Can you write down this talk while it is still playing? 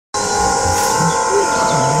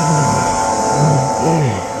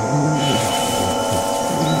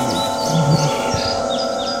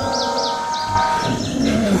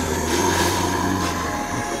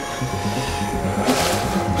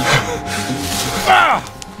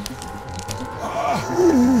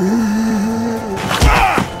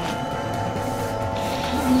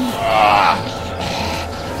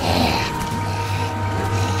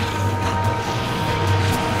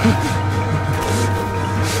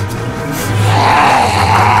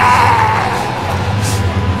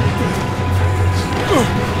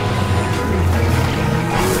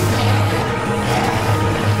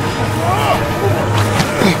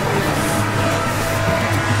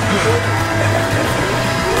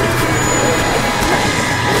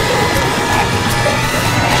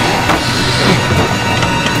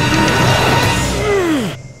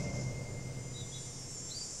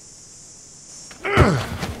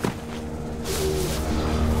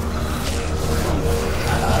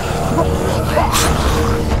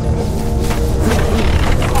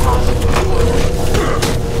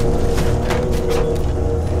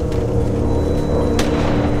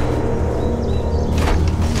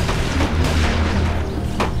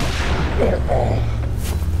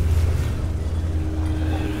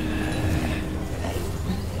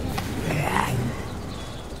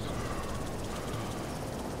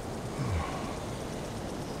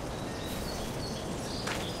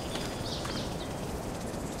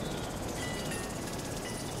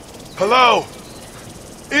Hello?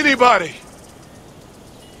 Anybody?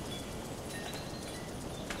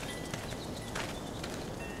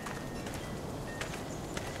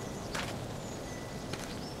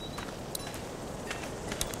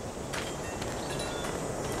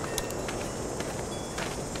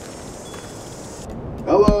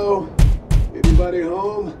 Hello? Anybody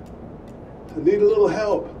home? I need a little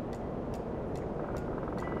help.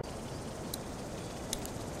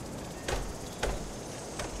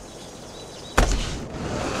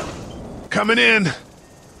 Coming in.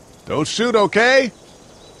 Don't shoot, okay?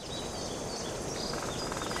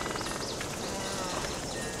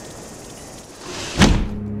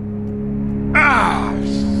 Ah!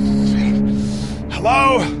 Shit.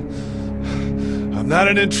 Hello? I'm not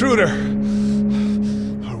an intruder.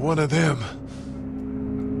 Or one of them.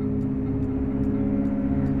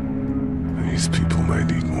 These people might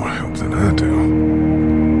need more help than I do.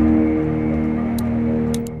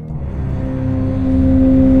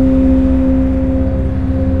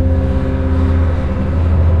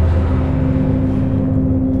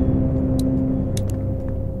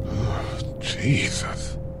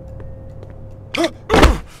 Jesus.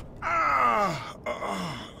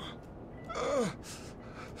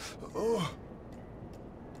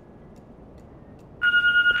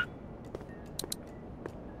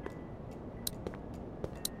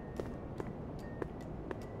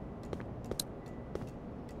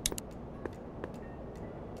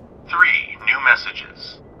 3 new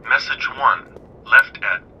messages. Message 1, left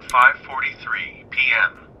at 5:43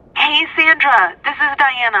 p.m. Hey, Sandra, this is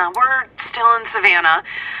Diana. We're still in Savannah.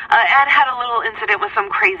 Ed had a little incident with some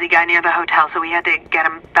crazy guy near the hotel, so we had to get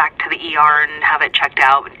him back to the ER and have it checked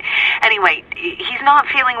out. Anyway, he's not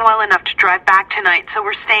feeling well enough to drive back tonight, so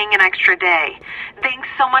we're staying an extra day. Thanks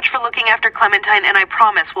so much for looking after Clementine, and I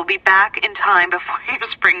promise we'll be back in time before your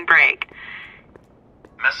spring break.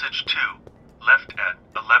 Message 2, left at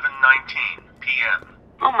 11:19 p.m.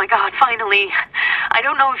 Oh my God, finally. I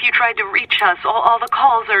don't know if you tried to reach us. All the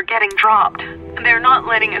calls are getting dropped. They're not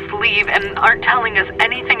letting us leave and aren't telling us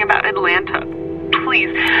anything about Atlanta.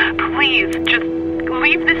 Please, just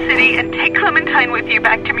leave the city and take Clementine with you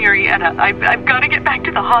back to Murrieta. I've got to get back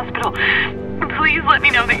to the hospital. Please let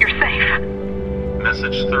me know that you're safe.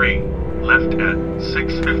 Message 3, left at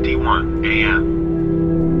 6:51 a.m.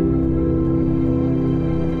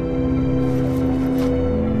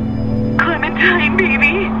 Clementine,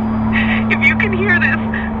 baby. If you can hear this,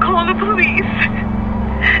 call the police.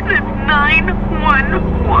 That's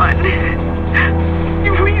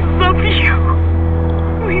 911. We love you.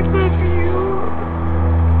 We love you.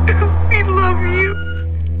 We love you.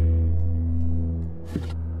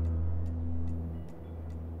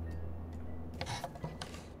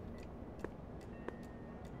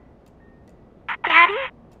 Daddy?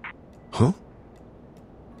 Huh?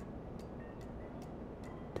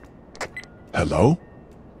 Hello?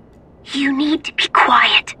 You need to be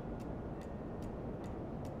quiet.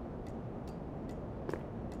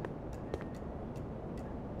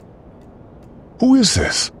 Who is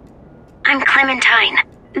this? I'm Clementine.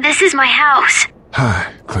 This is my house.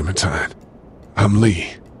 Hi, Clementine. I'm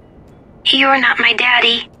Lee. You're not my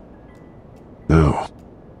daddy. No,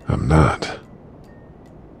 I'm not.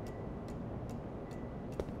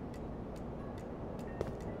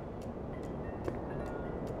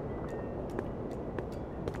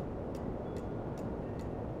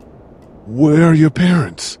 Where are your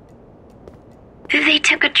parents? They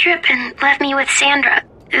took a trip and left me with Sandra.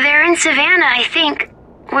 They're in Savannah, I think.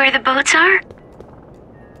 Where the boats are?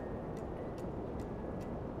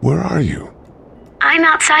 Where are you? I'm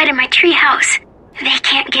outside in my treehouse. They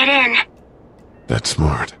can't get in. That's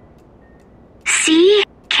smart. See?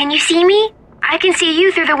 Can you see me? I can see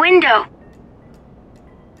you through the window.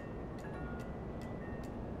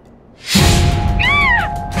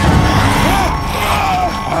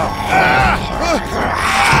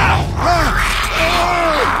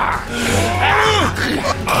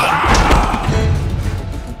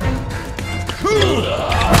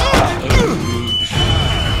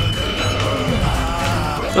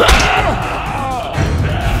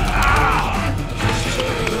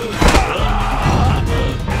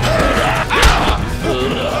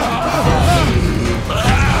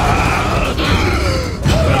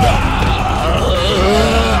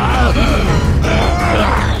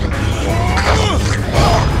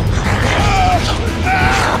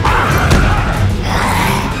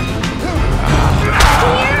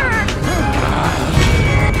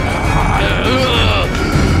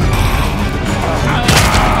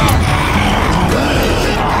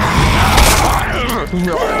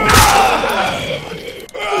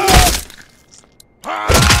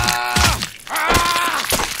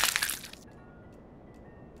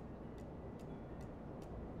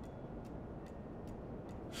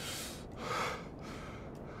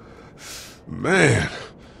 Man.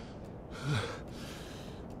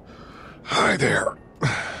 Hi there.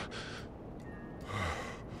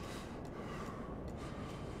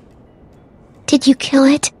 Did you kill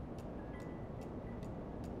it?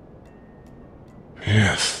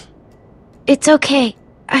 Yes. It's okay.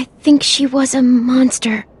 I think she was a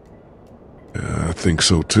monster. I think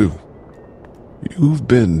so too. You've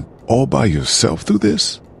been all by yourself through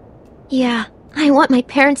this? Yeah, I want my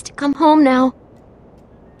parents to come home now.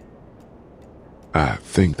 I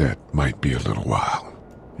think that might be a little while,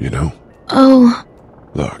 you know? Oh.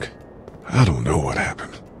 Look, I don't know what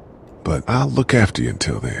happened, but I'll look after you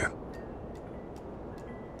until then.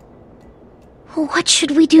 What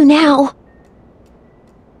should we do now?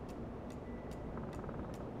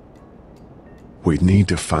 We need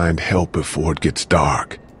to find help before it gets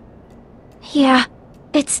dark. Yeah,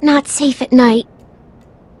 it's not safe at night.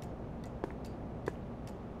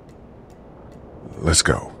 Let's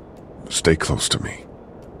go. Stay close to me.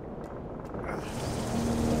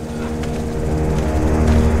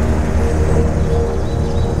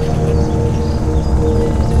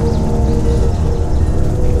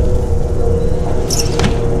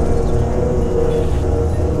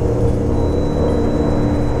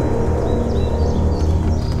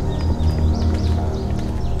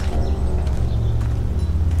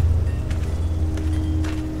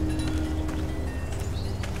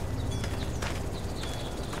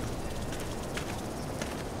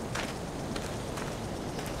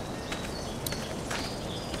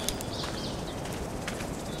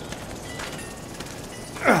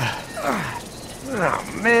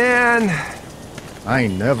 Oh, man. I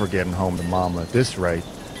ain't never getting home to Mama at this rate.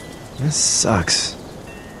 This sucks.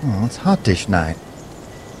 Oh, it's hot dish night.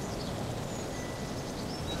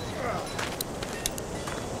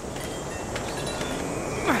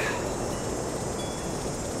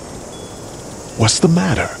 What's the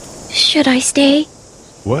matter? Should I stay?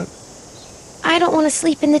 What? I don't want to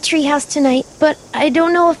sleep in the treehouse tonight, but I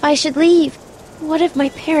don't know if I should leave. What if my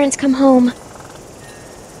parents come home?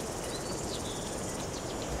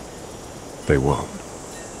 They won't.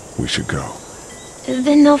 We should go.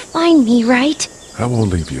 Then they'll find me, right? I won't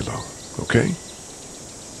leave you alone, okay?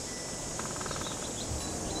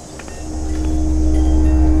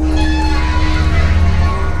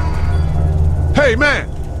 Hey, man!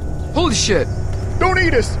 Holy shit. Don't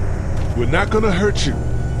eat us! We're not gonna hurt you.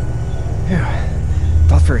 Yeah.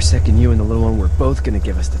 Thought for a second you and the little one were both gonna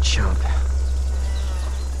give us the chump.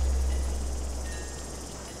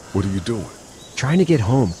 What are you doing? Trying to get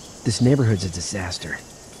home. This neighborhood's a disaster.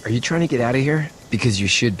 Are you trying to get out of here? Because you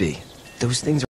should be. Those things are